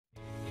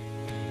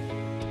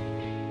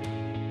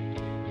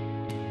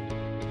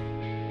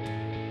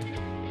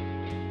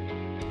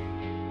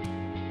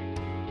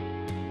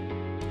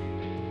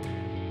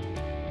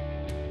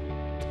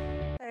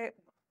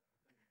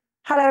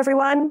Hello,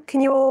 everyone. Can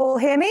you all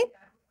hear me?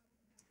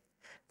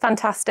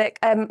 Fantastic.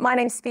 My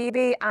name's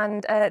Phoebe,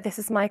 and this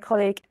is my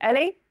colleague,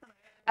 Ellie.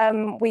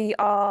 I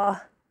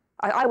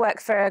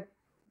work for a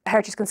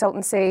heritage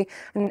consultancy,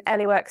 and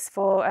Ellie works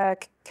for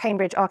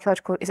Cambridge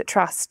Archaeological, is it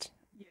Trust?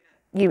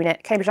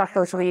 Unit, Cambridge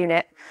Archaeological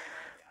Unit.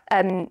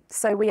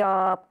 So we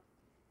are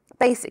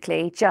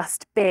basically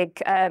just big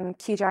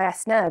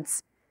QGIS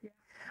nerds.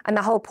 And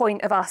the whole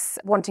point of us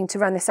wanting to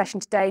run this session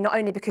today, not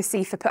only because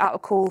CIFA put out a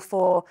call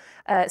for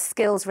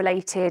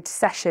skills-related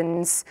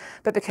sessions,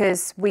 but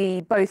because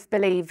we both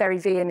believe very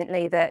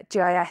vehemently that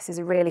GIS is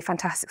a really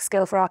fantastic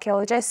skill for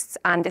archaeologists,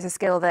 and it's a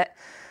skill that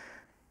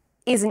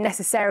isn't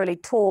necessarily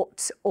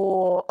taught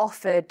or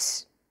offered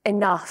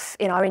enough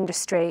in our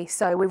industry.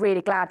 So we're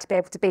really glad to be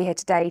able to be here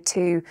today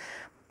to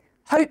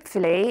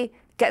hopefully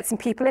get some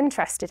people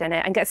interested in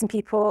it and get some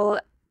people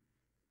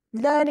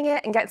learning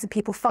it and get some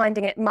people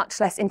finding it much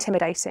less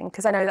intimidating,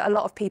 because I know that a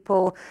lot of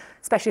people,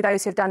 especially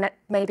those who've done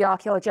maybe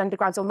archaeology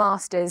undergrads or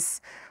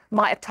masters,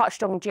 might have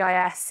touched on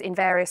GIS in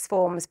various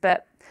forms,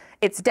 but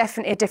it's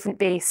definitely a different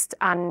beast,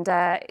 and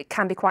it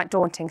can be quite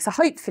daunting. So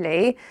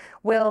hopefully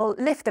we'll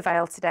lift the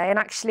veil today and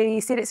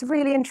actually see that it's a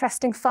really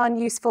interesting, fun,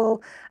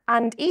 useful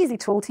and easy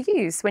tool to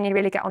use when you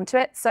really get onto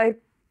it. So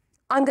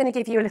I'm going to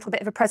give you a little bit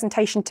of a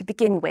presentation to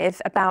begin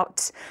with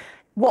about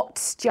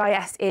what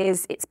GIS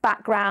is, its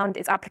background,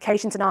 its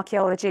applications in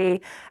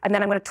archaeology, and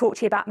then I'm going to talk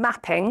to you about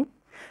mapping.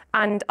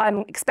 And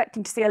I'm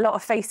expecting to see a lot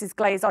of faces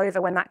glaze over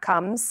when that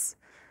comes,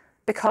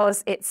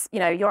 because it's,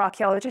 you're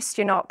archaeologists,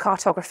 you're not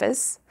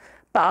cartographers,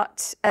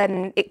 but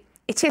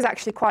it is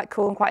actually quite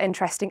cool and quite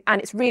interesting, and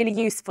it's really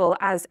useful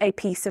as a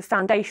piece of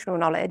foundational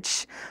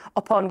knowledge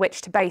upon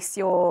which to base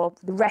the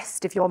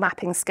rest of your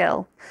mapping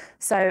skill.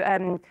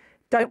 So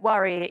don't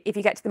worry if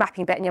you get to the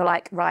mapping bit and you're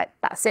like, right,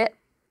 that's it,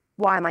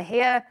 why am I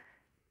here?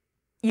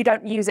 You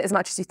don't use it as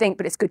much as you think,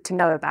 but it's good to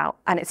know about,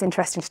 and it's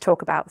interesting to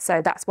talk about.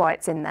 So that's why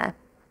it's in there.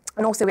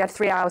 And also we had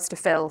 3 hours to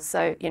fill,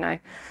 so,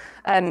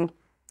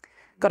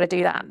 got to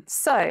do that.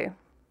 So,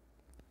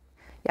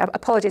 yeah,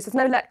 apologies, there's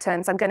no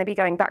lecterns. I'm going to be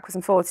going backwards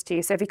and forwards to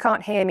you. So if you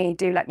can't hear me,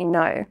 do let me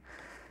know.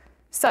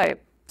 So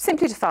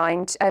simply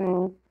defined,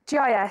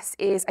 GIS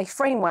is a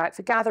framework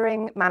for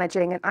gathering,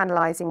 managing and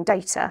analysing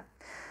data.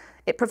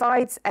 It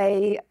provides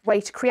a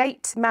way to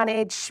create,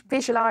 manage,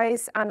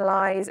 visualise,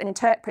 analyse and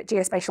interpret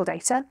geospatial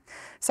data.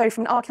 So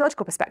from an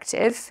archaeological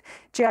perspective,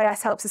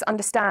 GIS helps us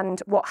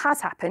understand what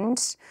has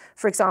happened,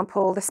 for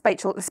example, the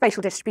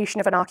spatial distribution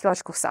of an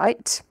archaeological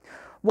site,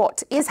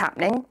 what is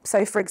happening,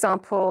 so for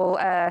example,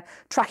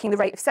 tracking the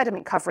rate of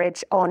sediment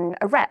coverage on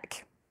a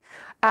wreck,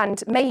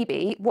 and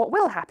maybe what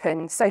will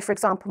happen, so for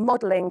example,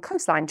 modelling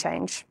coastline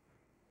change.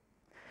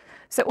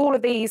 So all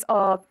of these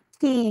are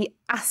key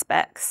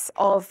aspects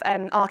of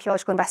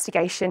archaeological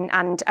investigation,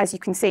 and as you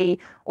can see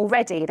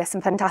already, there's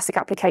some fantastic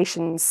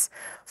applications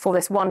for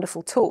this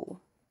wonderful tool.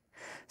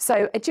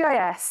 So a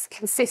GIS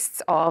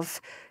consists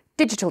of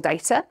digital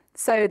data,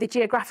 so the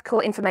geographical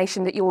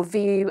information that you'll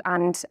view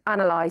and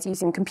analyse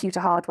using computer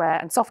hardware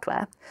and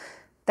software.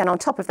 Then on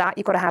top of that,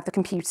 you've got to have the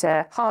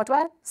computer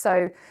hardware,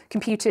 so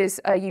computers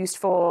are used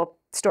for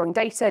storing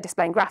data,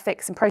 displaying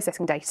graphics and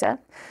processing data.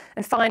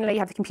 And finally, you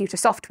have the computer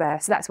software.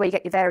 So that's where you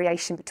get your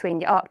variation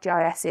between your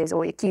ArcGISs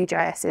or your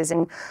QGISs.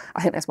 And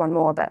I think there's one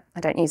more, but I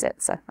don't use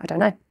it, so I don't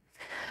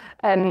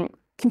know.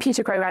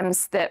 Computer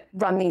programs that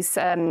run these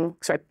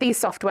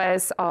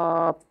softwares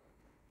are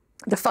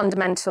the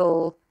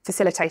fundamental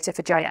facilitator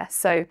for GIS.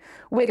 So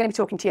we're going to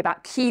be talking to you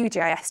about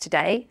QGIS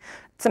today.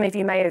 Some of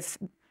you may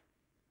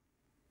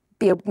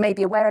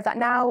be aware of that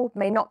now,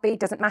 may not be,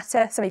 doesn't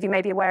matter. Some of you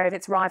may be aware of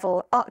its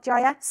rival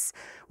ArcGIS.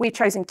 We've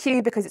chosen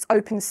Q because it's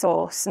open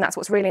source, and that's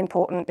what's really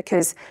important,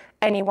 because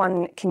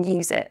anyone can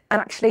use it. And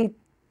actually,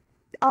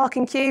 Arc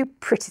and Q,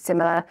 pretty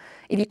similar.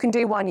 If you can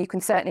do one, you can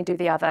certainly do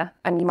the other,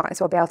 and you might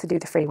as well be able to do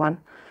the free one.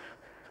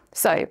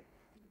 So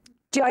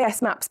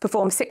GIS maps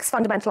perform 6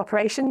 fundamental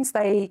operations.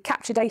 They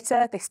capture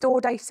data, they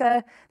store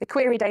data, they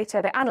query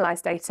data, they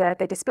analyse data,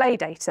 they display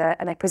data,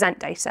 and they present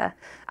data.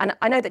 And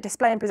I know that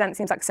display and present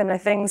seems like similar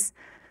things.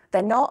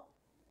 They're not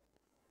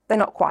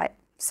quite.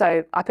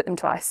 So I put them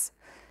twice.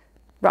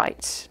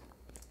 Right.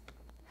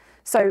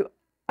 So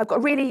I've got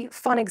a really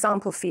fun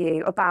example for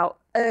you about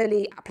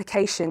early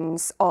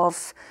applications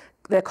of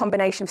the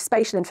combination of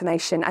spatial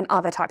information and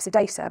other types of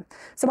data.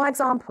 So my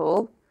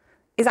example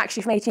is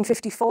actually from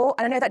 1854,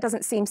 and I know that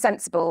doesn't seem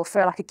sensible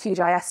for like a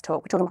QGIS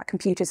talk. We're talking about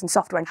computers and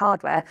software and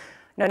hardware.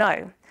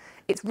 No.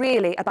 It's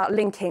really about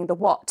linking the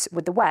what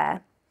with the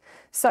where.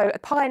 So a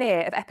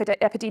pioneer of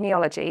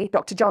epidemiology,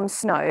 Dr. John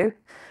Snow,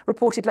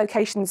 reported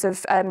locations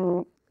of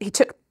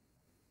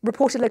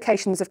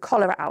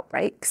cholera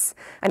outbreaks,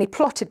 and he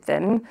plotted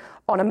them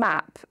on a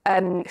map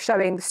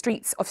showing the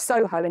streets of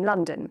Soho in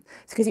London,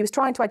 because he was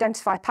trying to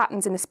identify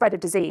patterns in the spread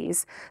of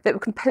disease that were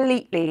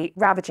completely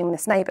ravaging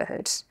this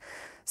neighbourhood.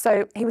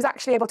 So he was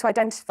actually able to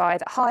identify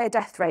that higher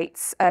death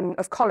rates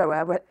of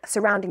cholera were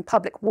surrounding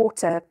public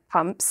water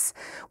pumps,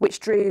 which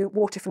drew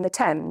water from the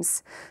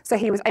Thames. So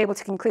he was able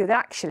to conclude that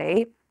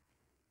actually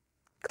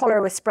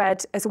cholera was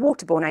spread as a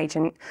waterborne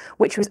agent,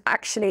 which was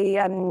actually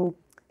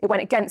it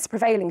went against the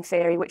prevailing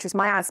theory, which was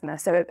miasma,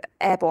 so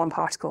airborne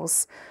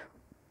particles.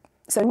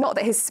 So not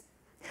that his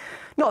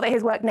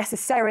work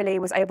necessarily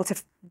was able to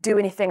do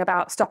anything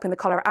about stopping the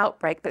cholera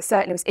outbreak, but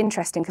certainly was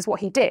interesting because what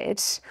he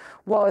did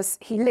was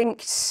he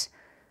linked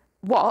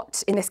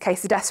what, in this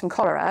case, the deaths from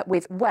cholera,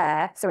 with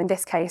where, so in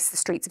this case, the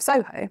streets of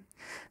Soho.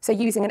 So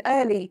using an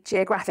early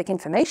geographic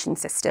information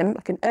system,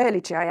 like an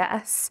early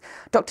GIS,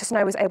 Dr.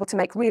 Snow was able to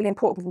make really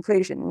important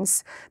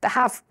conclusions that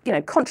have,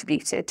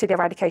 contributed to the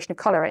eradication of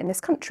cholera in this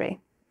country.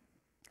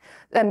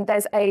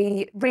 There's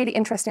a really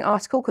interesting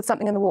article called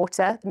Something in the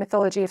Water, The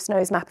Mythology of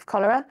Snow's Map of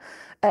Cholera.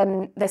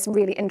 There's some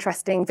really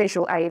interesting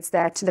visual aids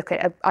there to look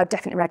at. I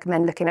definitely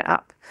recommend looking it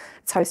up.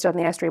 It's hosted on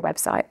the Esri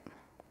website.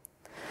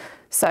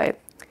 So,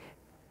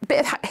 a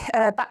bit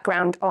of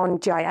background on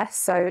GIS.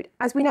 So,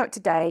 as we know it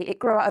today, it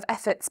grew out of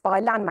efforts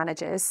by land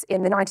managers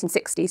in the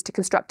 1960s to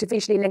construct a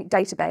visually linked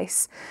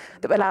database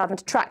that would allow them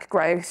to track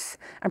growth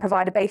and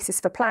provide a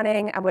basis for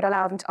planning and would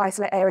allow them to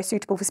isolate areas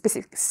suitable for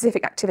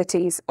specific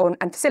activities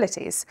and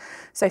facilities.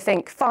 So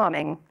think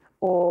farming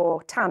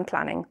or town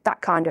planning,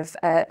 that kind of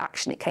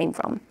action it came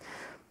from.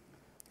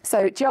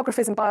 So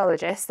geographers and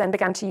biologists then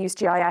began to use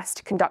GIS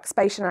to conduct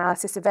spatial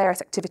analysis of various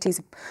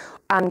activities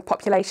and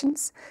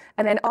populations.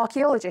 And then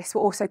archaeologists were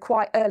also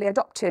quite early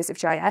adopters of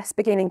GIS,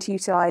 beginning to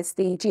utilise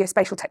the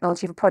geospatial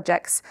technology for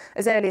projects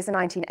as early as the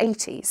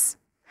 1980s.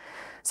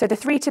 So the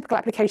three typical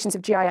applications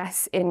of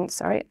GIS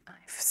I've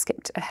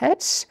skipped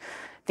ahead.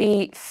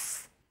 The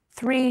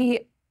three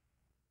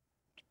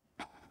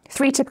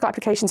typical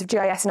applications of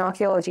GIS in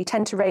archaeology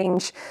tend to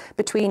range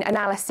between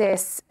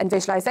analysis and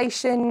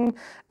visualization,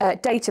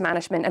 data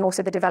management, and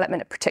also the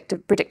development of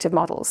predictive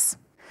models.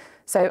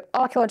 So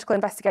archaeological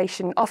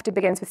investigation often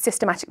begins with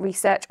systematic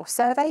research or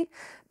survey.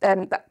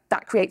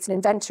 That creates an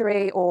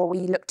inventory, or we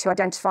look to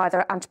identify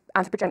the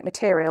anthropogenic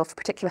material for a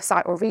particular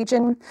site or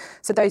region.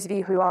 So those of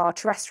you who are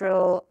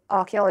terrestrial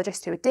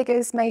archaeologists, who are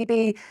diggers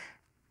maybe,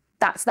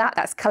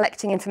 that's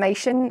collecting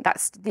information.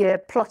 You're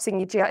plotting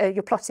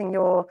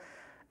your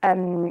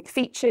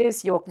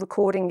features, you're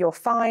recording your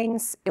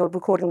finds, you're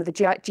recording with a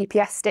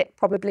GPS stick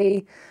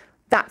probably.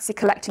 That's your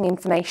collecting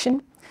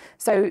information.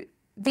 So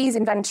these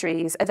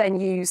inventories are then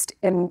used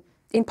in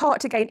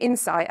part to gain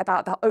insight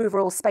about the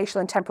overall spatial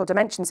and temporal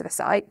dimensions of a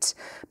site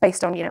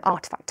based on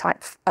artifact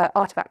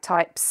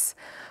types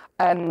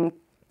and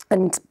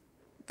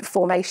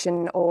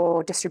formation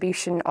or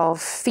distribution of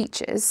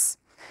features.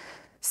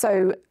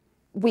 So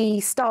we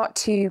start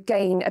to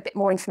gain a bit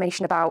more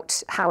information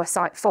about how a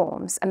site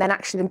forms, and then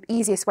actually the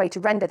easiest way to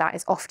render that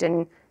is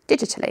often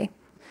digitally.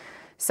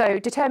 So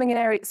determining an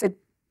area, so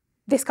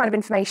this kind of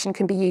information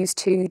can be used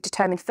to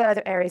determine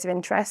further areas of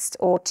interest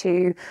or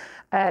to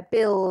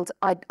build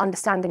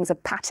understandings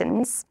of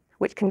patterns,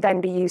 which can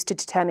then be used to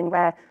determine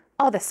where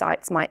other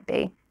sites might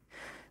be.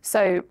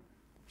 So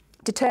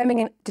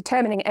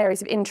determining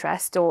areas of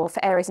interest or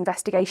for areas of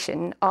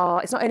investigation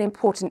is not only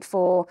important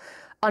for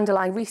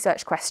underlying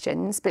research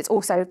questions, but it's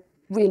also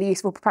really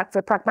useful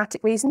for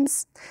pragmatic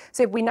reasons.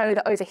 So if we know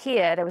that over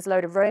here there was a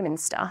load of Roman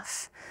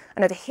stuff,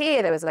 and over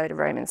here there was a load of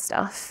Roman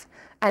stuff,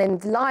 and in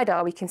the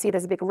LiDAR we can see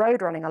there's a big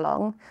road running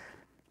along,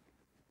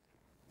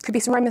 could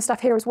be some Roman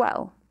stuff here as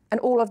well. And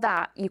all of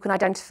that you can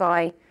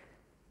identify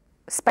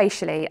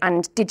spatially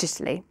and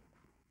digitally.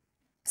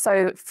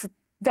 So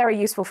very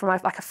useful from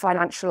like a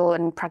financial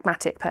and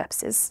pragmatic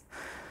purposes.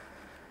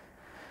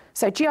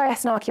 So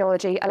GIS in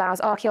archaeology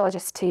allows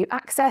archaeologists to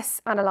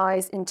access,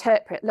 analyse,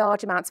 interpret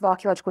large amounts of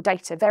archaeological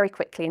data very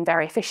quickly and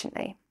very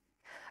efficiently.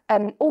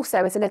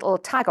 Also, as a little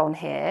tag on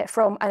here,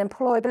 from an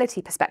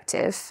employability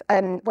perspective,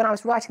 when I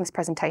was writing this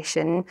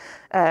presentation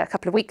a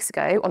couple of weeks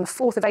ago, on the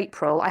 4th of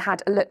April, I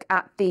had a look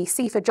at the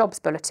CIFA Jobs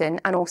Bulletin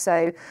and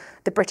also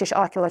the British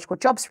Archaeological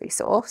Jobs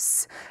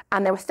Resource,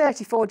 and there were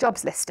 34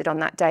 jobs listed on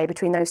that day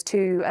between those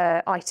two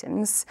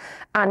items,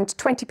 and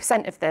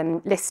 20% of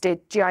them listed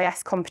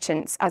GIS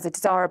competence as a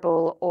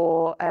desirable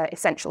or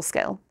essential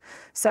skill.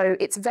 So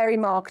it's a very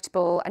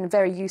marketable and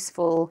very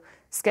useful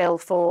skill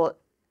for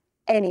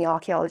any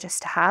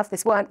archaeologist to have.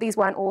 These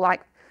weren't all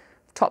like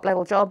top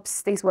level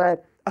jobs. These were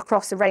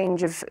across a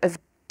range of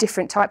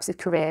different types of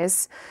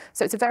careers.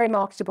 So it's a very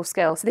marketable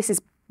skill. So this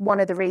is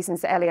one of the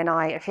reasons that Ellie and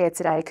I are here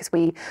today, because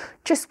we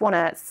just want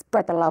to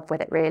spread the love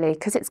with it really,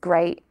 because it's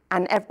great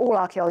and all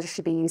archaeologists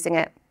should be using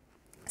it.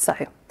 So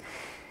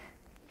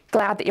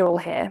glad that you're all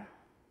here.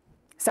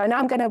 So now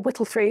I'm going to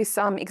whittle through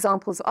some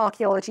examples of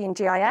archaeology and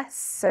GIS.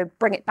 So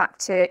bring it back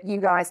to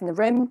you guys in the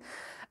room.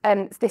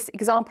 This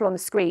example on the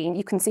screen,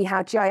 you can see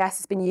how GIS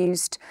has been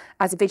used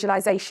as a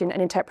visualization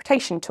and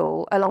interpretation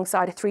tool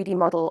alongside a 3D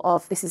model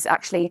of, this is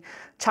actually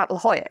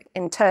Çatalhöyük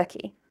in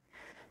Turkey,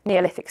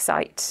 Neolithic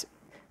site.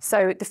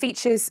 So the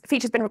features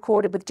been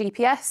recorded with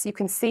GPS. You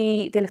can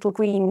see the little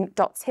green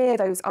dots here,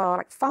 those are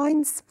like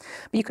finds,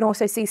 but you can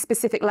also see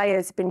specific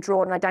layers have been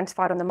drawn and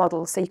identified on the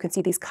model, so you can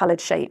see these coloured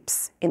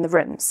shapes in the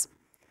rooms.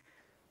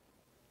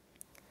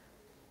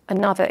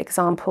 Another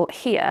example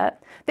here.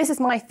 This is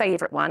my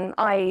favourite one.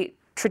 I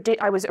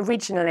was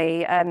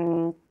originally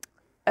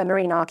a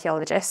marine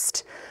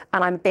archaeologist,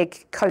 and I'm a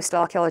big coastal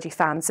archaeology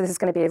fan, so this is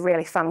going to be a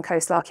really fun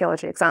coastal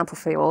archaeology example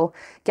for you all.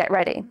 Get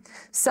ready.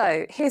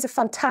 So here's a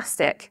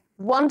fantastic,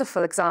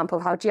 wonderful example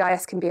of how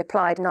GIS can be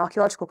applied in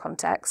archaeological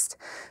context.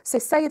 So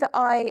say that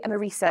I am a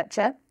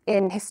researcher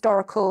in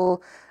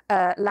historical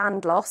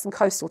land loss and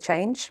coastal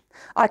change.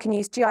 I can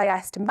use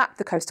GIS to map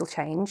the coastal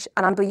change,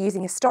 and I'll be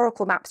using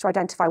historical maps to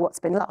identify what's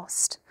been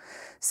lost.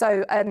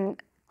 So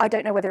I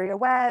don't know whether you're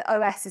aware,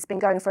 OS has been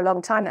going for a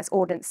long time, that's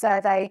Ordnance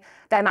Survey.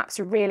 Their maps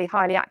are really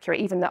highly accurate,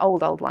 even the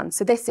old ones.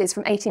 So this is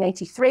from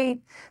 1883.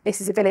 This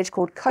is a village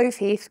called Cove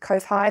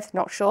Hythe,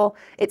 not sure.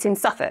 It's in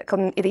Suffolk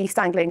on the East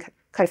Anglian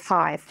Cove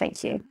Hythe,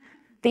 thank you.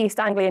 The East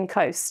Anglian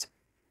coast.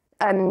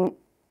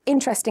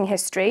 Interesting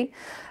history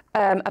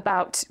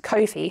about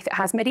Cove Hythe. It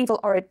has medieval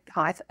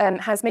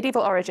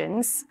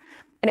origins,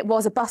 and it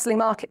was a bustling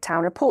market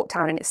town, a port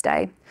town in its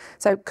day.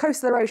 So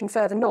coastal erosion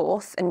further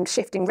north and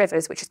shifting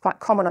rivers, which is quite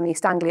common on the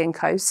East Anglian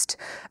coast,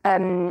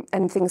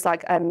 and things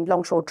like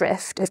longshore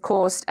drift have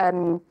caused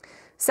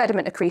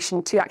sediment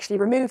accretion to actually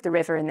remove the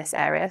river in this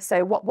area.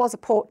 So what was a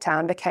port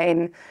town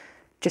became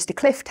just a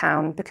cliff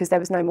town because there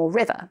was no more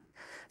river.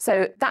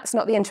 So that's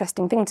not the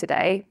interesting thing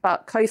today,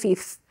 but Cove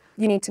Hythe,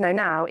 you need to know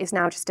now, is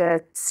now just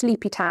a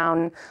sleepy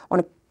town on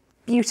a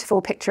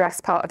beautiful,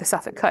 picturesque part of the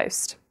Suffolk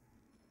coast.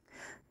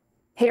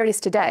 Here it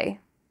is today.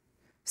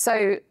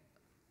 So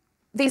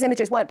these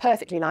images weren't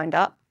perfectly lined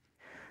up,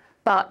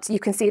 but you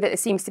can see that it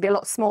seems to be a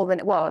lot smaller than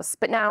it was.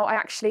 But now I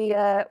actually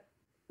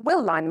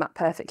will line them up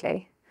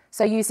perfectly.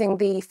 So using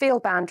the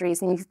field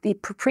boundaries and the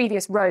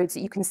previous roads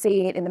that you can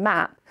see in the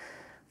map,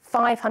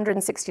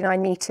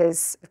 569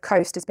 metres of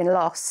coast has been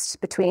lost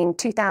between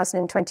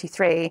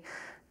 2023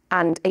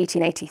 and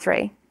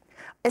 1883.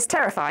 It's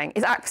terrifying.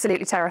 It's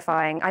absolutely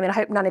terrifying. I mean, I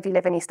hope none of you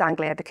live in East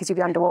Anglia because you'll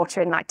be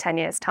underwater in like 10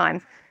 years'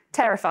 time.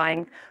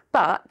 Terrifying.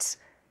 But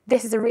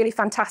this is a really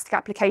fantastic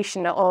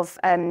application of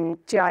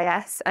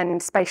GIS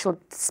and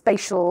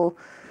spatial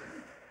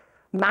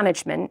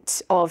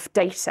management of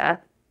data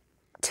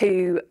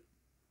to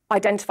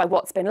identify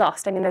what's been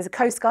lost. I mean, there's a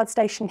Coast Guard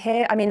station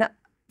here. I mean,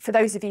 for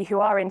those of you who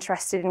are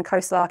interested in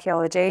coastal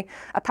archaeology,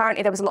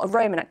 apparently there was a lot of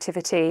Roman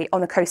activity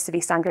on the coast of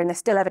East Anglia, and there's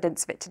still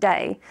evidence of it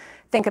today.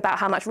 Think about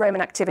how much Roman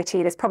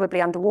activity there's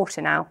probably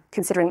underwater now,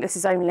 considering this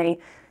is only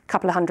a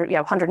couple of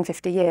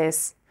 150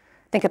 years.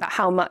 Think about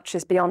how much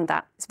is beyond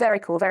that. It's very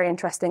cool, very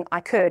interesting.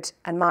 I could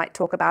and might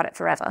talk about it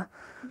forever.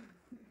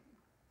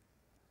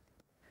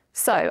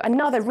 So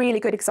another really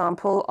good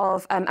example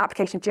of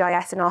application of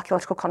GIS in an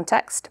archaeological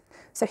context.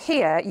 So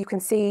here you can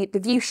see the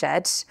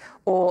viewshed,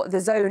 or the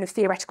zone of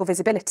theoretical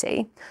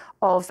visibility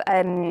of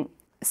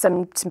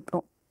some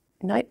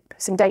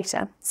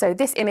data. So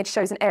this image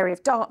shows an area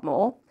of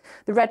Dartmoor.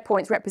 The red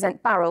points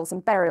represent barrels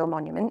and burial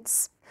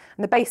monuments,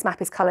 and the base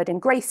map is coloured in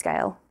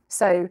grayscale.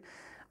 So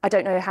I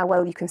don't know how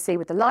well you can see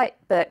with the light,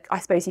 but I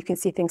suppose you can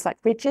see things like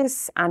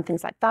ridges and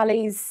things like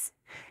valleys,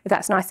 if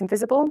that's nice and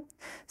visible.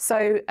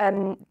 So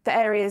the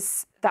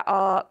areas that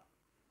are,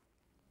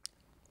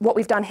 what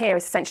we've done here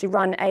is essentially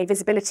run a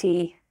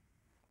visibility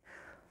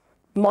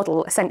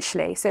model,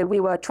 essentially. So we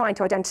were trying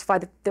to identify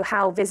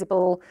how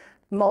visible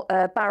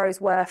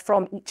barrows were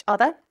from each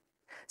other.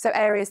 So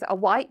areas that are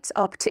white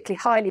are particularly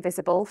highly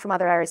visible from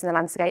other areas in the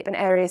landscape, and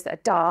areas that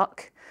are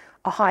dark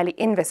are highly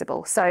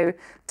invisible. So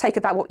take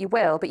about what you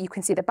will, but you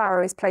can see the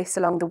barrows placed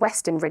along the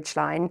western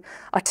ridgeline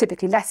are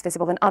typically less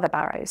visible than other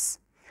barrows.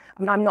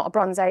 I mean, I'm not a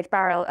Bronze Age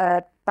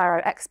barrow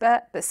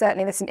expert, but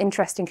certainly there's some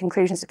interesting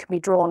conclusions that can be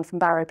drawn from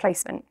barrow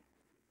placement.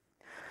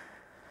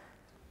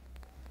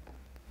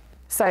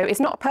 So it's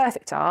not a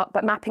perfect art,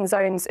 but mapping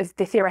zones of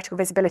the theoretical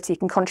visibility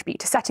can contribute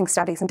to setting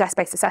studies and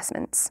desk-based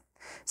assessments.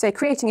 So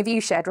creating a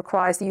viewshed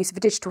requires the use of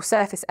a digital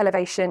surface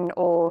elevation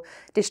or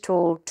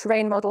digital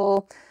terrain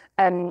model.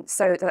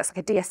 So that's like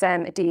a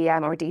DSM, a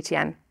DEM, or a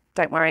DTM.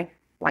 Don't worry,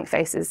 blank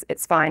faces,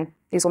 it's fine.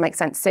 These will make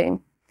sense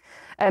soon.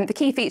 The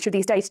key feature of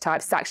these data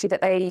types is actually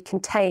that they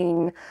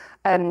contain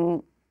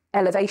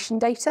elevation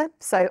data,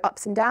 so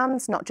ups and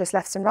downs, not just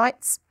lefts and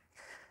rights.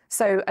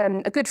 So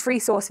a good free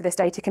source of this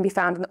data can be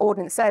found on the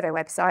Ordnance Survey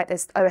website.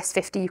 There's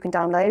OS50 you can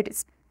download.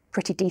 It's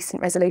pretty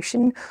decent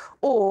resolution.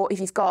 Or if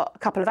you've got a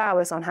couple of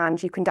hours on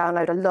hand, you can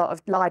download a lot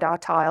of LiDAR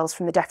tiles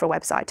from the DEFRA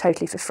website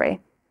totally for free.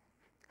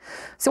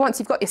 So once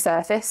you've got your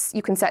surface,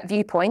 you can set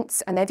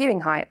viewpoints and their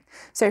viewing height.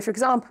 So for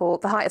example,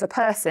 the height of a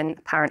person,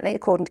 apparently,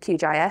 according to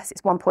QGIS,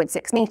 is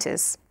 1.6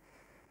 metres.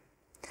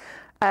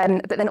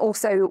 But then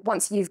also,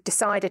 once you've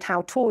decided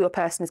how tall your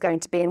person is going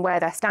to be and where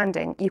they're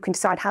standing, you can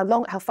decide how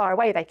far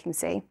away they can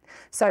see.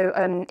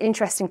 So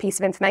interesting piece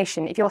of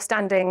information, if you're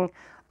standing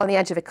on the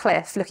edge of a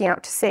cliff looking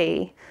out to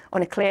sea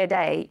on a clear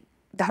day,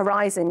 the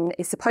horizon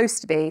is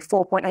supposed to be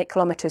 4.8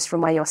 kilometres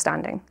from where you're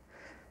standing.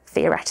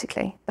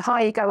 Theoretically. The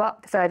higher you go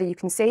up, the further you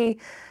can see.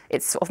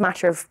 It's sort of a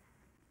matter of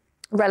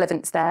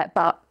relevance there,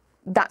 but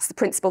that's the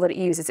principle that it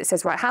uses. It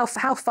says, right, how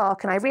far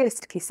can I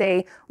realistically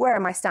see? Where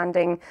am I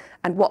standing?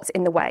 And what's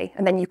in the way?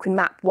 And then you can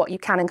map what you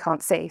can and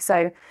can't see.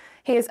 So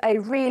here's a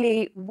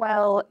really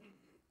well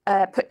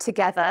put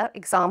together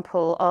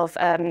example of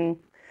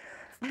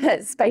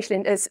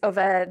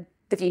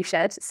the view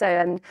shed.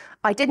 So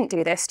I didn't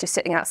do this just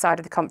sitting outside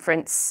of the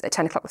conference at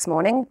 10 o'clock this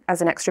morning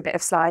as an extra bit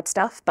of slide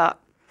stuff, but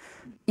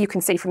you can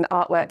see from the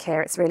artwork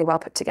here, it's really well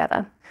put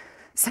together.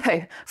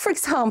 So, for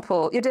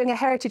example, you're doing a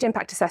heritage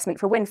impact assessment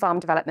for wind farm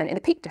development in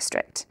the Peak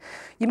District.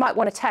 You might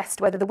want to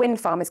test whether the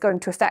wind farm is going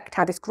to affect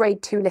how this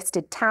grade 2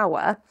 listed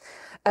tower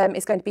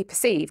is going to be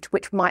perceived,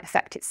 which might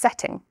affect its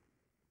setting.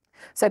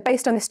 So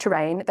based on this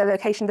terrain, the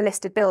location of the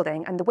listed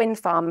building and the wind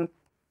farm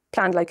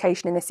planned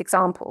location in this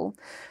example,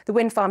 the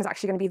wind farm is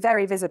actually going to be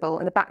very visible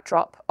in the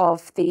backdrop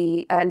of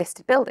the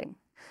listed building.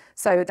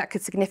 So that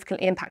could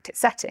significantly impact its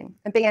setting.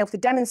 And being able to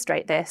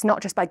demonstrate this,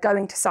 not just by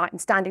going to site and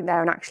standing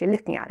there and actually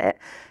looking at it,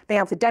 being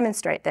able to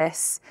demonstrate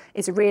this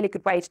is a really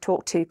good way to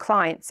talk to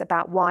clients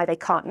about why they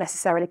can't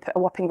necessarily put a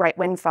whopping great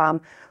wind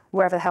farm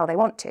wherever the hell they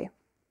want to.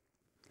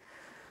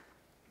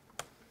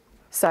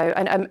 So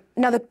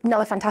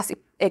another fantastic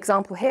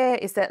example here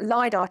is that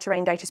LiDAR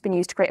terrain data has been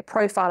used to create a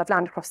profile of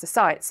land across the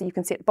site. So you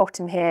can see at the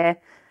bottom here,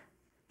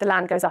 the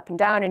land goes up and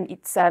down, and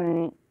it's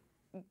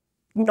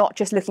not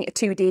just looking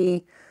at a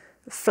 2D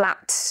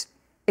flat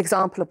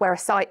example of where a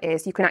site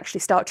is, you can actually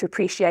start to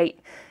appreciate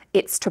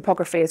its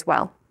topography as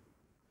well.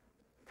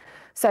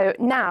 So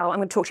now I'm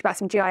going to talk to you about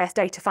some GIS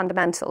data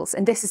fundamentals,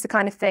 and this is the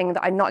kind of thing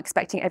that I'm not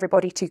expecting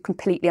everybody to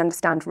completely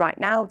understand right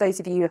now. Those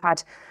of you who have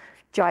had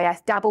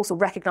GIS dabbles will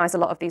recognise a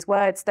lot of these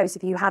words. Those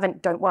of you who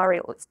haven't, don't worry,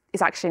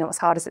 it's actually not as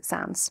hard as it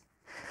sounds.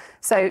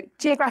 So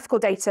geographical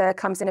data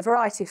comes in a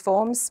variety of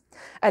forms,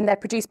 and they're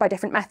produced by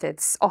different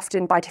methods,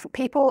 often by different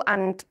people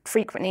and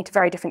frequently to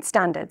very different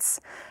standards.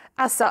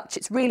 As such,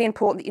 it's really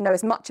important that you know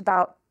as much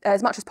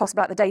as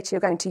possible about the data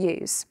you're going to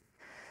use.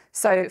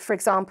 So, for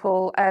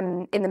example,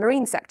 in the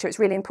marine sector, it's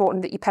really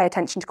important that you pay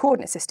attention to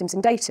coordinate systems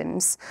and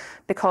datums,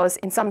 because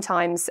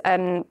sometimes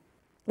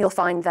you'll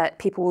find that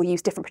people will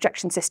use different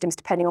projection systems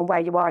depending on where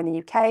you are in the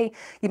UK.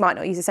 You might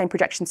not use the same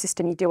projection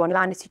system you do on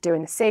land as you do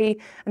in the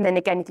sea. And then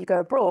again, if you go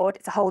abroad,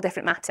 it's a whole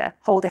different matter,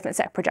 whole different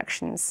set of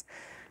projections.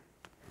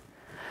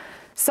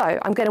 So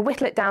I'm going to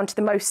whittle it down to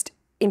the most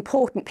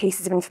important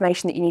pieces of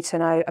information that you need to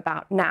know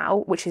about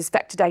now, which is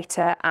vector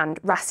data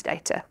and raster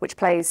data, which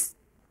plays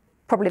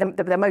probably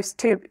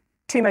the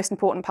two most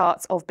important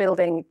parts of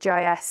building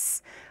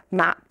GIS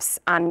maps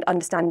and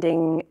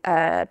understanding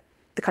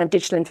the kind of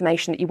digital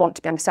information that you want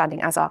to be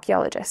understanding as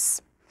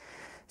archaeologists.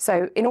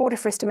 So in order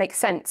for us to make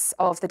sense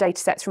of the data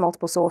sets from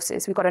multiple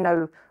sources, we've got to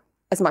know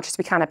as much as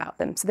we can about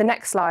them. So the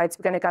next slides,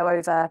 we're going to go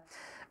over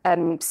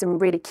some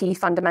really key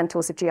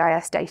fundamentals of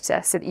GIS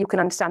data so that you can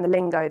understand the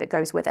lingo that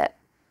goes with it.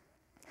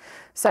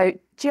 So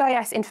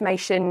GIS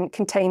information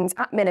contains,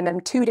 at minimum,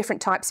 two different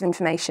types of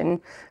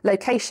information: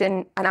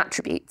 location and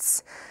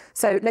attributes.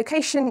 So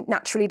location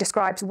naturally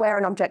describes where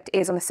an object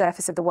is on the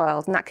surface of the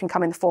world, and that can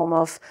come in the form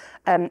of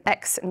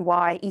X and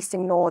Y,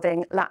 easting,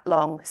 northing, lat,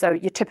 long, so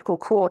your typical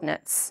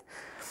coordinates.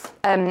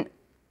 The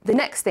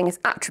next thing is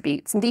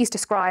attributes, and these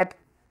describe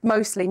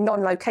mostly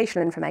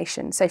non-locational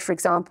information. So, for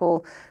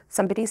example,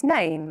 somebody's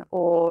name,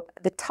 or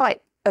the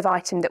type of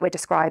item that we're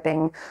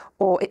describing,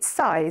 or its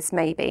size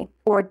maybe,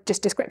 or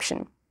just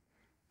description.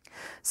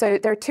 So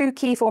there are two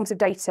key forms of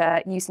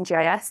data used in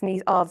GIS, and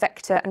these are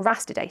vector and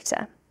raster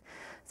data.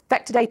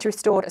 Vector data is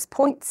stored as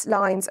points,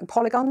 lines, and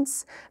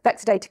polygons.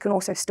 Vector data can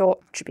also store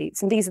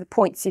attributes, and these are the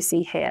points you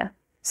see here.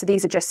 So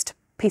these are just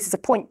pieces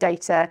of point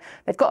data.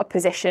 They've got a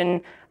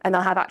position, and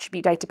they'll have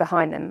attribute data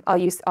behind them.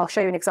 I'll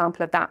show you an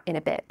example of that in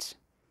a bit.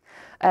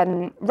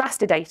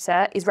 Raster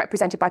data is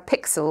represented by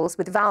pixels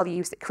with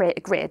values that create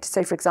a grid.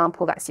 So, for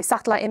example, that's your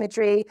satellite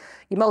imagery,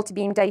 your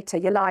multi-beam data,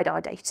 your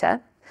LiDAR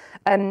data.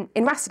 In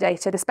raster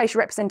data, the spatial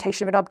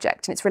representation of an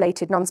object and its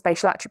related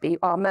non-spatial attribute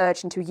are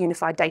merged into a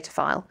unified data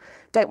file.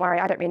 Don't worry,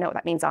 I don't really know what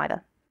that means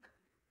either.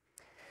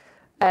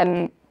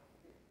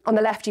 On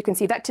the left, you can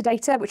see vector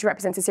data, which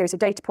represents a series of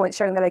data points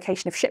showing the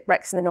location of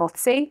shipwrecks in the North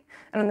Sea.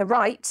 And on the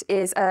right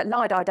is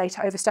LiDAR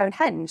data over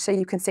Stonehenge. So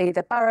you can see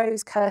the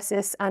Burrows,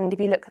 Cursus, and if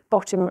you look at the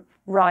bottom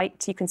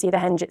right, you can see the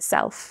henge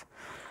itself.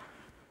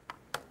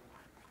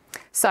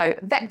 So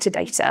vector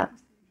data.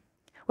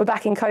 We're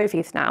back in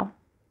Covey's now.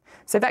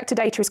 So vector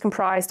data is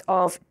comprised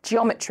of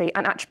geometry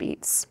and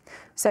attributes.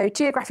 So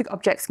geographic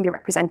objects can be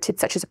represented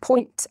such as a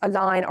point, a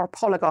line, or a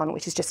polygon,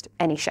 which is just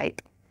any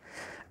shape.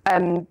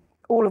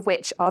 All of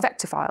which are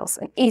vector files.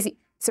 An easy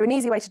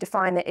way to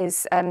define it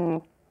is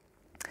the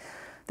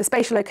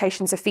spatial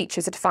locations of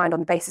features are defined on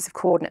the basis of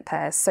coordinate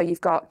pairs. So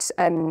you've got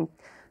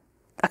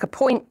like a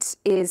point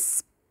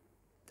is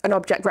an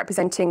object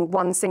representing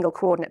one single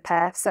coordinate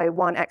pair, so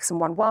one X and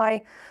one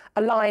Y.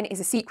 A line is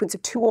a sequence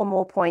of two or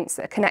more points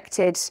that are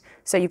connected.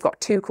 So you've got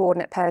two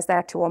coordinate pairs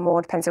there, two or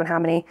more, depends on how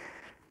many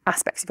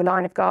aspects of a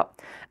line you've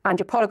got. And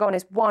your polygon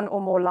is one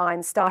or more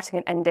lines starting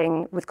and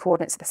ending with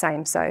coordinates the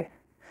same. So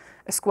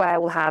a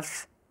square will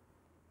have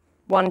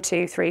 1,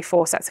 2, 3,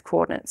 4 sets of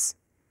coordinates.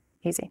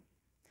 Easy.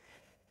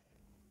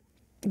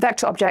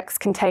 Vector objects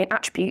contain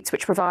attributes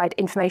which provide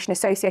information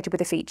associated with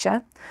a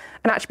feature.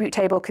 An attribute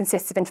table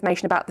consists of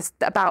information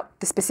about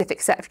the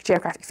specific set of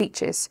geographic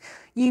features,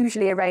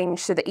 usually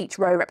arranged so that each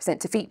row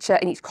represents a feature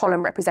and each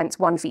column represents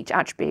one feature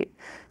attribute.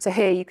 So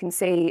here you can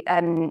see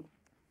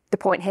The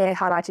point here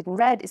highlighted in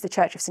red is the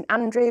Church of St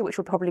Andrew, which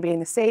will probably be in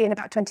the sea in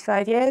about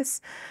 25 years.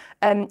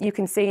 You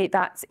can see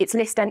that it's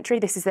list entry.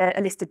 This is a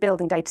listed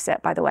building data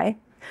set, by the way.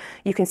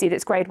 You can see that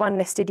it's grade 1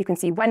 listed. You can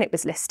see when it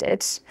was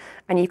listed,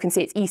 and you can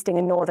see it's easting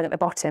and northing at the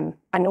bottom.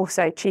 And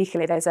also,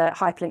 cheekily, there's a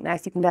hyperlink there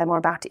so you can learn more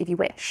about it if you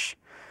wish.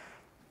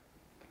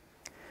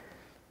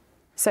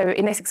 So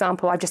in this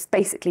example, I've just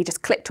basically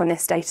just clicked on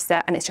this data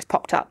set and it's just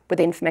popped up with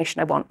the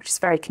information I want, which is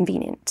very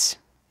convenient.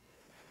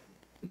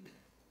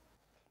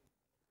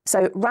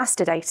 So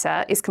raster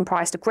data is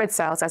comprised of grid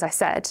cells, as I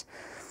said.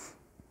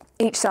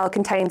 Each cell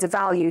contains a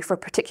value for a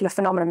particular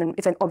phenomenon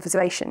of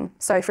observation.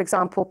 So for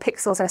example,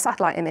 pixels in a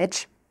satellite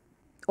image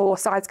or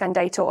side scan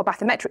data or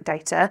bathymetric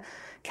data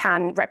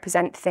can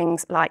represent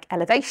things like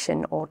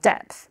elevation or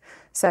depth.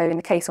 So in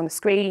the case on the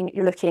screen,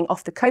 you're looking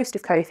off the coast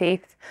of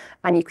Coatheth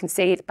and you can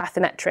see the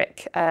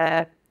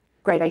bathymetric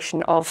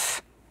gradation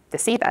of the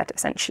seabed,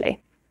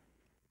 essentially.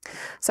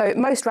 So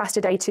most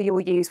raster data you'll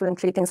use will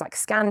include things like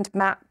scanned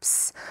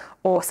maps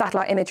or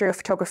satellite imagery or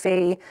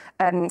photography,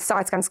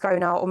 side scan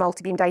sonar or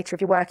multi-beam data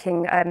if you're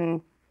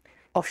working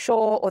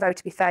offshore, although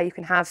to be fair, you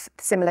can have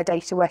similar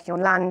data working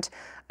on land.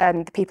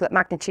 The people at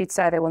Magnitude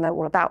Survey will know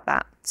all about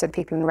that, so the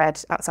people in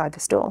red outside the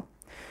store.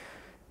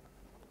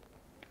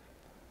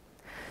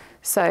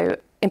 So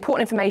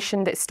important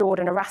information that's stored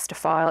in a raster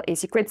file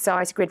is your grid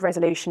size, grid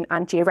resolution,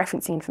 and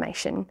georeferencing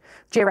information.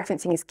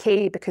 Georeferencing is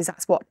key because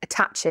that's what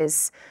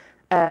attaches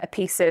a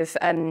piece of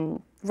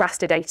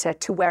raster data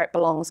to where it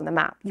belongs on the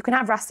map. You can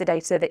have raster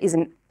data that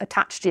isn't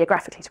attached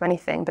geographically to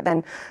anything, but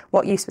then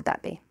what use would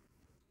that be?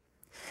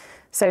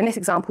 So in this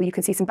example, you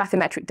can see some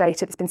bathymetric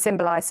data that's been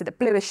symbolised so that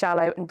blue is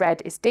shallow and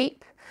red is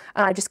deep.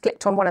 And I just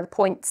clicked on one of the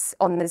points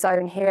on the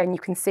zone here, and you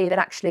can see that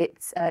actually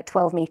it's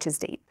 12 metres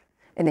deep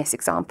in this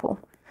example.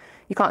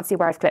 You can't see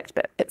where I've clicked,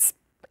 but it's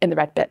in the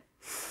red bit.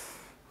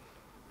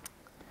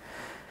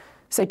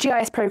 So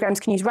GIS programs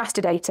can use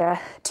raster data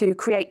to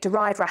create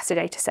derived raster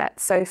data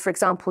sets. So for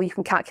example, you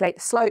can calculate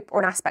the slope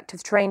or an aspect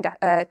of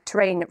the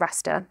terrain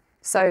raster.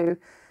 So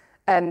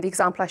the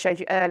example I showed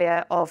you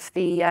earlier of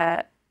the,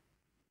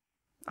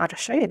 I'll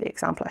just show you the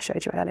example I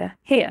showed you earlier.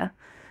 Here,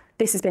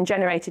 this has been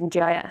generated in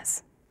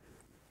GIS.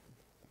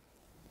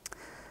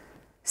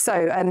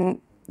 So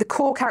the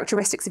core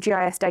characteristics of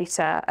GIS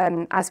data,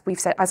 as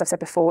I've said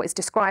before, is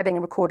describing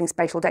and recording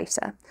spatial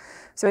data.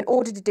 So in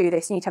order to do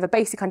this, you need to have a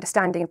basic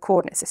understanding of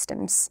coordinate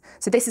systems.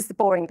 So this is the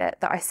boring bit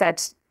that I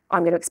said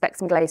I'm going to expect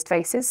some glazed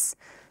faces.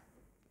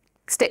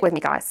 Stick with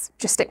me, guys.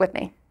 Just stick with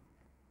me.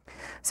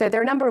 So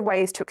there are a number of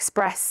ways to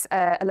express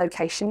a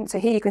location. So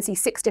here you can see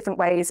 6 different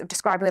ways of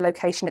describing the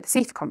location at the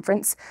CIFA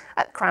conference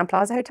at the Crowne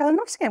Plaza Hotel in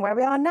Nottingham, where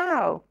we are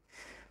now.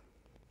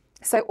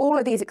 So all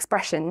of these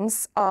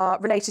expressions are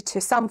related to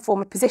some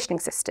form of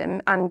positioning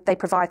system, and they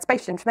provide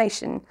spatial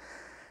information.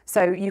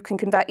 So you can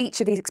convert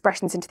each of these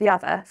expressions into the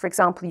other. For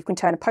example, you can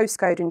turn a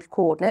postcode into a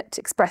coordinate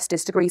expressed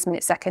as degrees,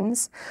 minutes,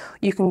 seconds.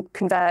 You can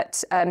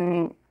convert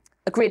a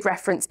grid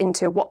reference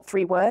into what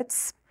 3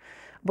 words,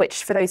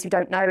 which for those who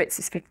don't know, it's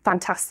this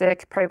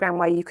fantastic program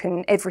where you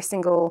can, every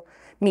single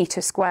metre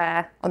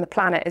square on the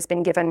planet has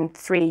been given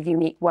 3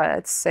 unique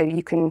words. So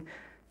you can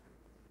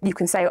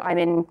say,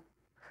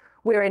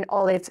 we're in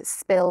Olive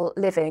Spill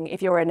Living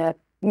if you're in a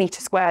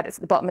metre square that's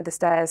at the bottom of the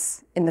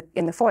stairs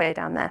in the foyer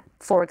down there,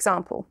 for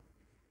example.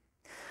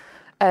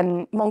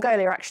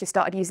 Mongolia actually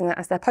started using that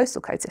as their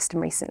postal code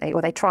system recently,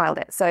 or they trialled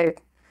it. So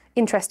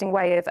interesting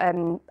way of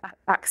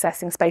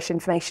accessing spatial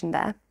information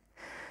there.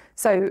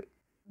 So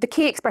the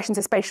key expressions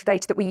of spatial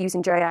data that we use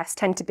in GIS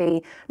tend to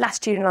be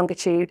latitude and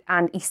longitude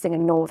and easting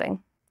and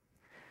northing.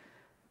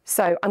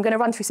 So I'm going to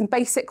run through some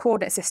basic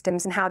coordinate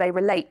systems and how they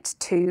relate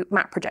to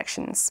map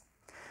projections.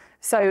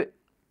 So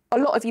a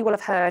lot of you will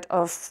have heard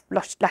of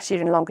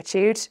latitude and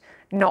longitude.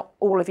 Not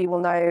all of you will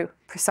know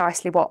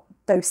precisely what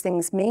those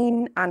things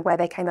mean and where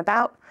they came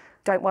about.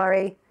 Don't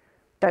worry,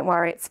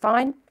 it's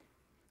fine.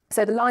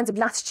 So the lines of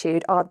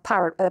latitude are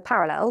the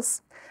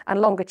parallels and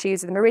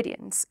longitudes are the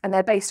meridians, and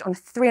they're based on a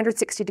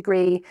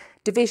 360-degree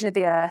division of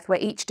the Earth where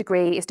each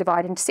degree is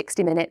divided into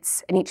 60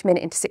 minutes and each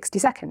minute into 60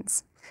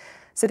 seconds.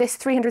 So this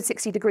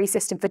 360-degree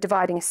system for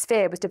dividing a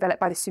sphere was developed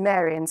by the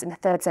Sumerians in the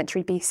 3rd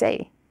century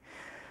BC.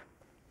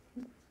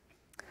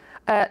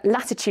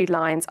 Latitude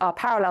lines are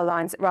parallel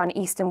lines that run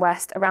east and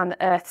west around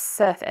the Earth's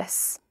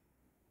surface.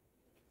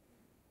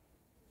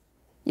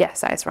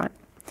 Yes, that is right.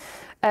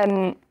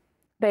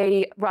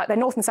 They're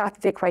north and south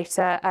of the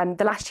equator, and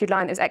the latitude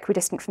line is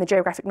equidistant from the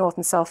geographic north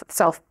and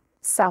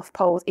south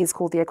poles is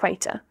called the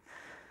equator.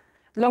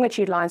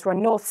 Longitude lines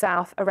run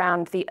north-south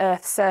around the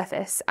Earth's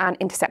surface and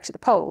intersect at the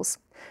poles.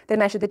 They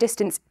measure the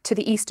distance to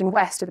the east and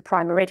west of the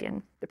prime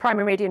meridian. The prime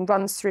meridian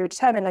runs through a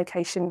determined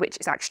location, which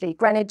is actually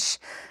Greenwich,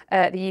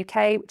 the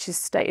UK, which is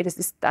stated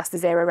as that's the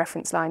 0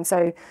 reference line.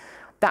 So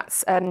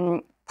that's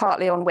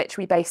partly on which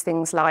we base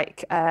things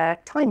like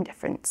time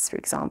difference, for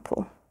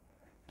example.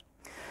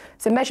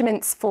 So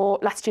measurements for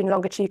latitude and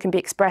longitude can be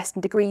expressed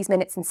in degrees,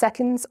 minutes, and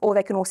seconds, or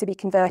they can also be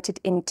converted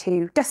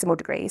into decimal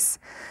degrees.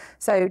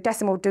 So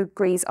decimal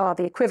degrees are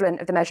the equivalent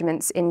of the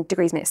measurements in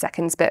degrees, minutes,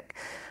 seconds, but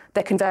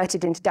they're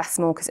converted into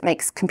decimal because it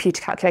makes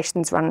computer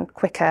calculations run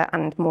quicker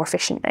and more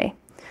efficiently.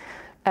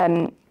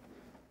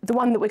 The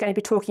one that we're going to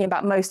be talking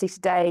about mostly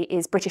today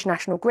is British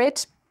National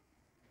Grid.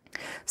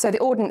 So the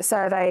Ordnance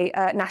Survey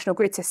National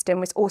Grid System,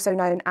 which is also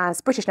known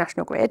as British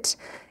National Grid,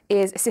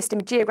 is a system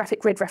of geographic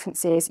grid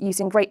references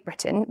using Great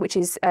Britain, which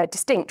is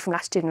distinct from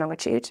latitude and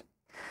longitude.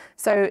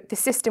 So the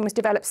system was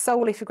developed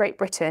solely for Great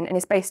Britain and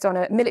is based on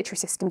a military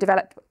system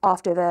developed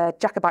after the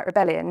Jacobite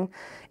Rebellion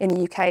in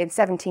the UK in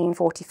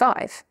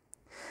 1745.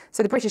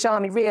 So the British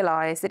Army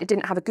realised that it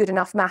didn't have a good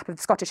enough map of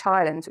the Scottish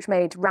Highlands, which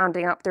made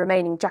rounding up the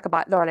remaining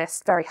Jacobite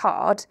loyalists very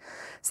hard.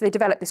 So they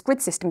developed this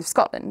grid system of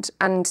Scotland.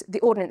 And the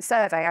Ordnance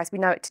Survey, as we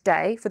know it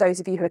today, for those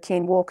of you who are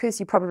keen walkers,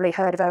 you probably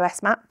heard of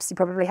OS maps. You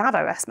probably have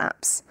OS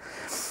maps.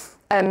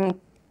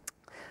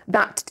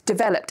 That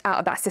developed out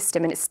of that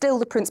system, and it's still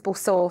the principal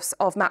source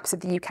of maps of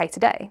the UK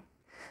today.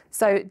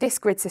 So this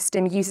grid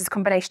system uses a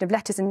combination of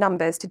letters and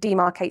numbers to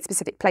demarcate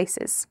specific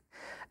places.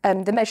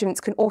 The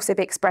measurements can also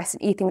be expressed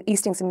in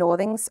eastings and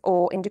northings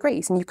or in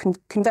degrees, and you can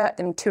convert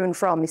them to and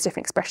from these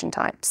different expression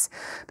types.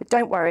 But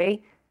don't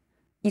worry,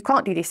 you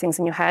can't do these things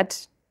in your head.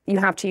 You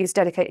have to use a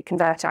dedicated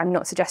converter. I'm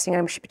not suggesting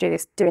you should be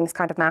doing this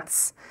kind of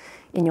maths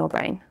in your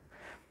brain.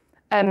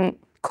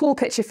 Cool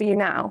picture for you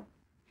now.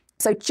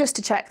 So just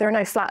to check, there are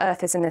no flat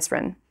earthers in this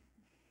room.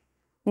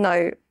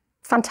 No,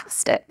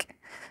 fantastic.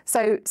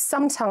 So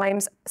sometime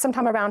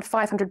around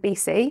 500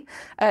 BC,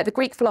 the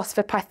Greek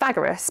philosopher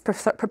Pythagoras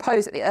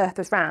proposed that the earth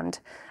was round,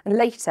 and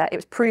later it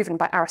was proven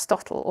by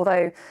Aristotle,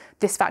 although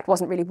this fact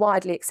wasn't really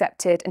widely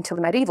accepted until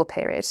the medieval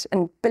period.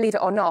 And believe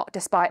it or not,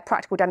 despite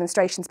practical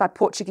demonstrations by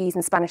Portuguese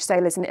and Spanish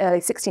sailors in the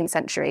early 16th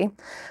century,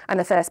 and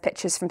the first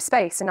pictures from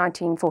space in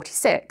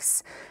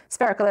 1946,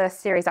 spherical Earth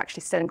theory is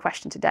actually still in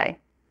question today.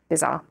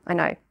 Bizarre, I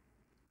know.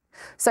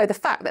 So the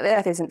fact that the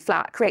Earth isn't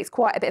flat creates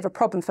quite a bit of a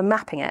problem for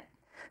mapping it.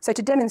 So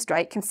to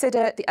demonstrate,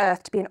 consider the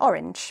Earth to be an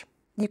orange.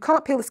 You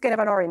can't peel the skin of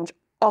an orange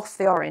off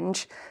the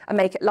orange and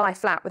make it lie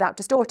flat without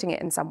distorting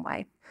it in some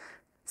way.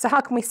 So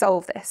how can we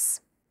solve this?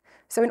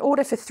 So in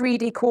order for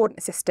 3D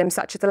coordinate systems,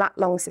 such as the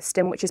lat-long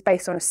system, which is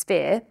based on a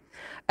sphere,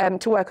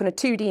 to work on a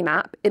 2D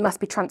map, it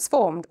must be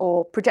transformed,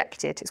 or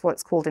projected is what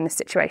it's called in this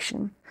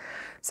situation.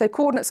 So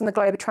coordinates on the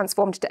globe are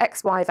transformed to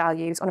XY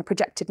values on a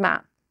projected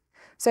map.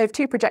 So if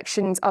two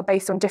projections are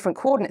based on different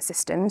coordinate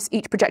systems,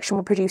 each projection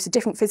will produce a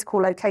different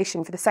physical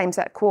location for the same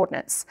set of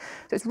coordinates.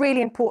 So it's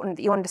really important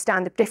that you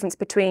understand the difference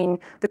between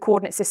the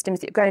coordinate systems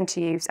that you're going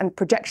to use and the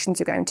projections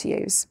you're going to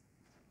use.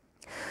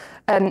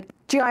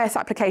 GIS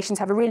applications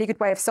have a really good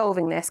way of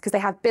solving this because they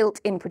have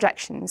built-in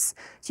projections.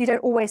 So you don't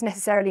always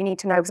necessarily need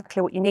to know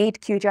exactly what you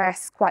need.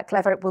 QGIS is quite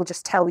clever. It will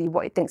just tell you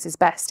what it thinks is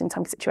best in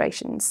some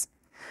situations.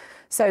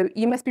 So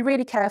you must be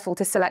really careful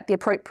to select the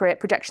appropriate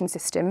projection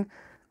system,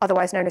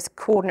 otherwise known as a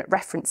coordinate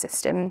reference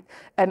system,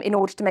 in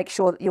order to make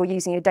sure that you're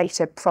using your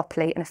data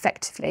properly and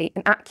effectively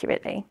and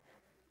accurately.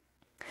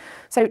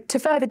 So to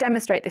further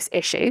demonstrate this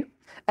issue,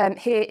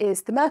 here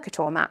is the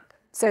Mercator map.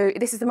 So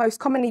this is the most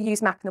commonly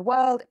used map in the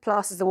world. It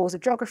plasters the walls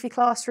of geography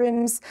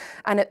classrooms,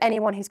 and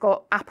anyone who's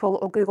got Apple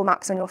or Google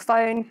Maps on your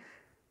phone,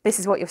 this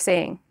is what you're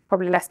seeing,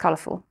 probably less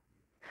colourful.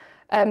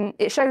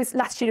 It shows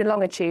latitude and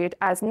longitude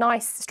as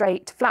nice,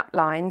 straight, flat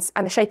lines,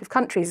 and the shape of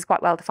countries is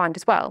quite well defined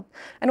as well.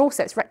 And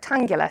also it's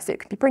rectangular, so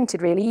it can be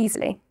printed really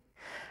easily.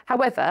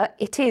 However,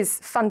 it is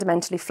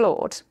fundamentally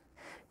flawed.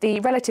 The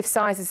relative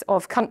sizes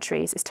of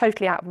countries is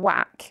totally out of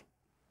whack.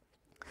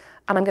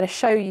 And I'm going to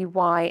show you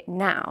why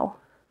now.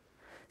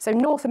 So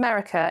North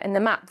America in the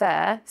map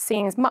there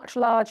seems much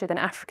larger than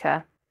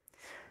Africa.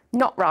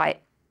 Not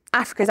right.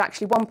 Africa is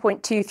actually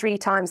 1.23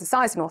 times the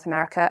size of North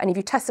America, and if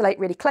you tessellate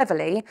really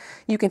cleverly,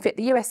 you can fit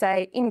the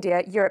USA,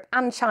 India, Europe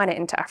and China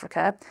into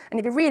Africa, and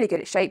if you're really good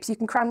at shapes, you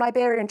can cram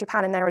Liberia and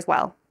Japan in there as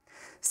well.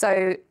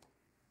 So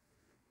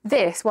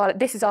this, while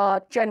this is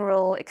our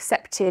general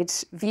accepted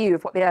view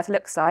of what the Earth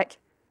looks like,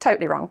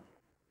 totally wrong.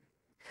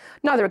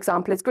 Another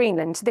example is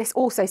Greenland. This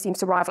also seems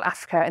to rival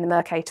Africa in the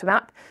Mercator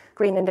map.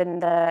 Greenland in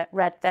the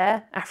red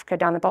there, Africa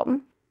down the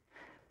bottom.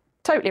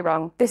 Totally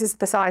wrong. This is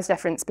the size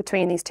difference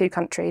between these two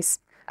countries.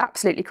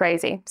 Absolutely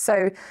crazy.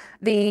 So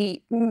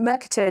the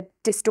Mercator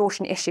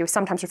distortion issue is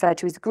sometimes referred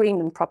to as the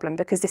Greenland problem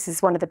because this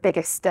is one of the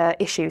biggest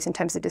issues in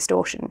terms of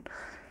distortion.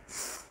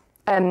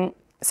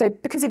 So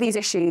because of these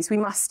issues, we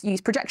must use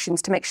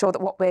projections to make sure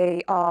that what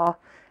we are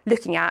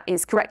looking at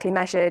is correctly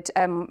measured,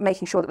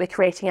 making sure that we're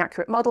creating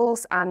accurate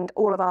models, and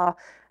all of our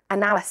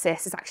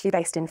analysis is actually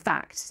based in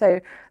fact. So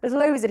there's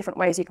loads of different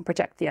ways you can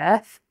project the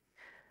Earth.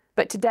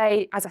 But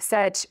today, as I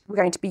said, we're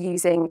going to be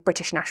using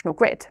British National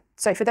Grid.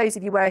 So for those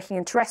of you working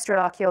in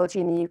terrestrial archaeology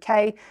in the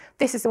UK,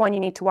 this is the one you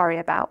need to worry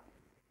about.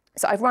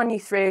 So I've run you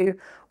through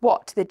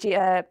what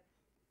the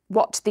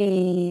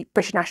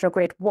British National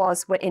Grid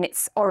was in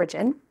its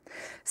origin.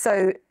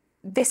 So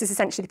this is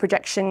essentially the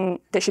projection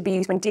that should be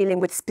used when dealing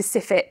with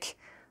specific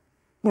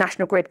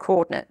National Grid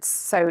coordinates.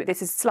 So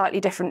this is slightly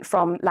different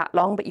from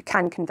lat-long, but you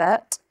can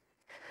convert.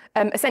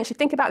 Essentially,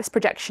 think about this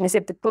projection as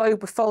if the globe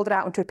was folded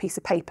out onto a piece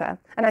of paper.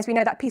 And as we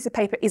know, that piece of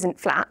paper isn't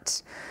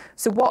flat.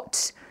 So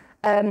what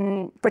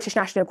British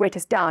National Grid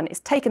has done is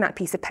taken that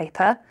piece of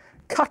paper,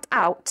 cut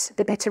out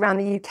the bit around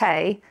the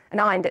UK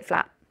and ironed it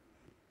flat.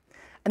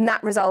 And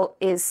that result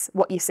is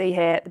what you see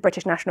here, the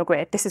British National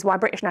Grid. This is why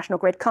British National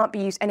Grid can't be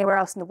used anywhere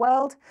else in the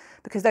world,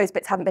 because those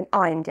bits haven't been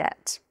ironed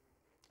yet.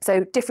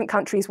 So different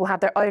countries will have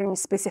their own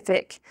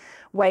specific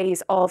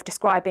ways of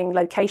describing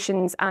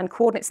locations and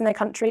coordinates in their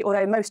country,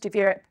 although most of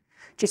Europe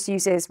just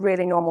uses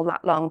really normal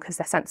lat long because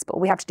they're sensible.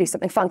 We have to do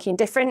something funky and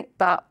different,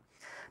 but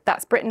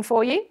that's Britain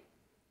for you.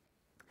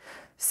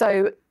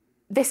 So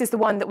this is the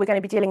one that we're going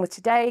to be dealing with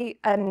today.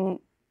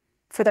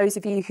 For those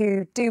of you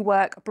who do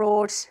work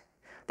abroad,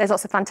 there's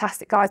lots of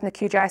fantastic guides on the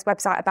QGIS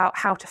website about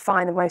how to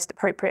find the most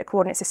appropriate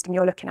coordinate system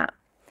you're looking at.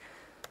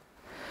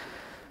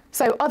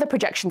 So other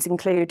projections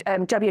include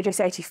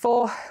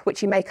WGS84,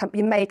 which you may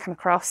come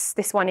across.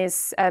 This one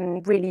is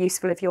really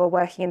useful if you're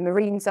working in the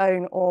marine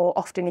zone, or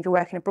often if you're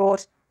working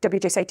abroad.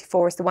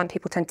 WGS84 is the one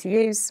people tend to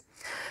use.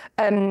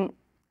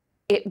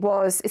 It's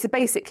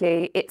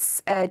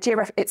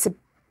a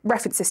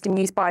reference system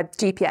used by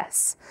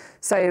GPS.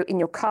 So in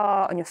your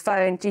car, on your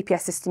phone,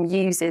 GPS system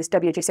uses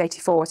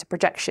WGS84 as a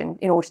projection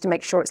in order to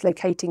make sure it's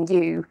locating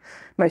you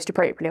most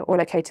appropriately, or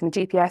locating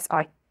the GPS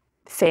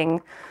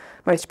thing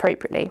most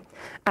appropriately.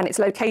 And its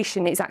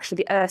location is actually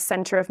the Earth's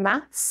centre of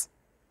mass.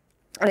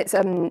 And it's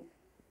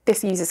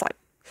this uses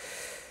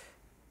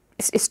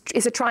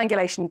it's a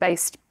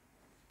triangulation-based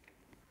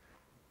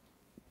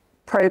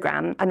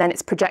program, and then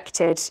it's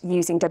projected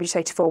using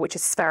WGS84, which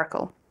is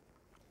spherical.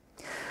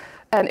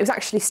 It was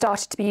actually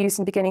started to be used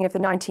in the beginning of the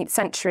 19th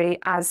century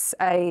as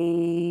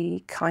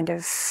a kind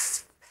of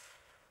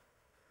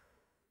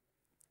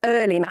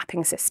early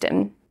mapping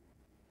system.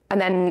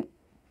 And then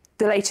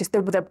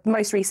the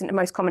most recent and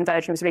most common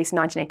version was released in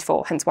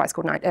 1984, hence why it's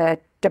called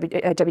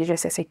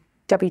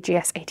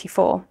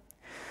WGS84.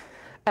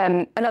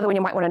 Another one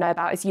you might want to know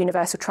about is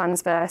Universal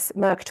Transverse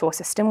Mercator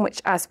System,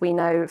 which, as we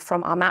know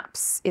from our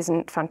maps,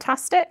 isn't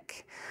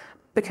fantastic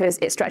because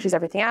it stretches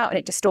everything out and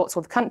it distorts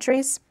all the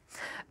countries.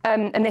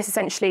 And this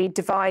essentially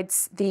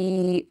divides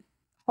the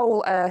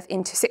whole Earth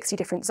into 60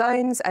 different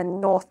zones,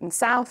 and north and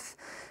south.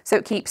 So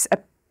it keeps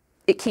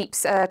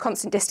a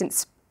constant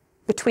distance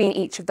between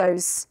each of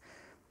those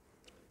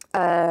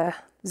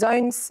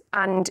zones,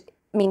 and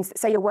means that,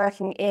 say you're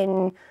working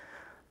in,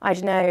 I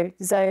don't know,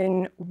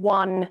 zone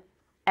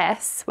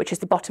 1S, which is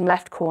the bottom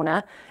left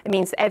corner, it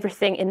means that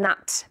everything in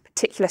that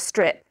particular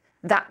strip,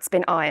 that's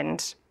been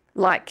ironed,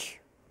 like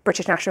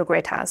British National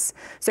Grid has.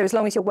 So as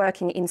long as you're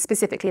working in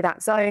specifically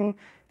that zone,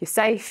 you're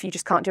safe. You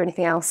just can't do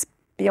anything else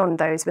beyond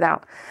those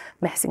without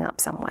messing up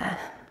somewhere.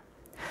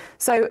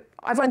 So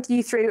I've run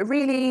you through a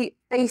really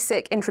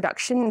basic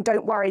introduction.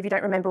 Don't worry if you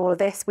don't remember all of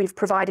this. We've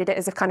provided it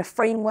as a kind of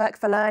framework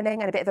for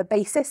learning and a bit of a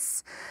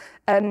basis.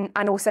 And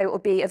also it will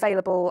be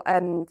available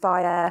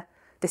via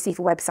the CEFA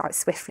website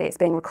swiftly. It's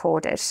being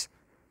recorded.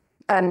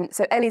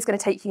 So Ellie's going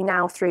to take you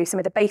now through some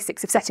of the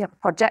basics of setting up a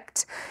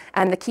project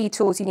and the key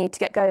tools you need to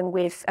get going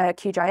with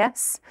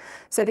QGIS.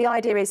 So the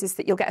idea is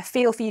that you'll get a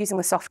feel for using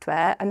the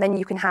software, and then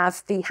you can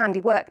have the handy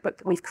workbook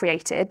that we've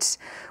created,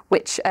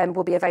 which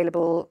will be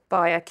available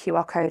via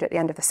QR code at the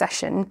end of the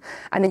session.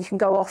 And then you can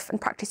go off and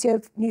practice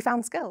your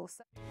newfound skills.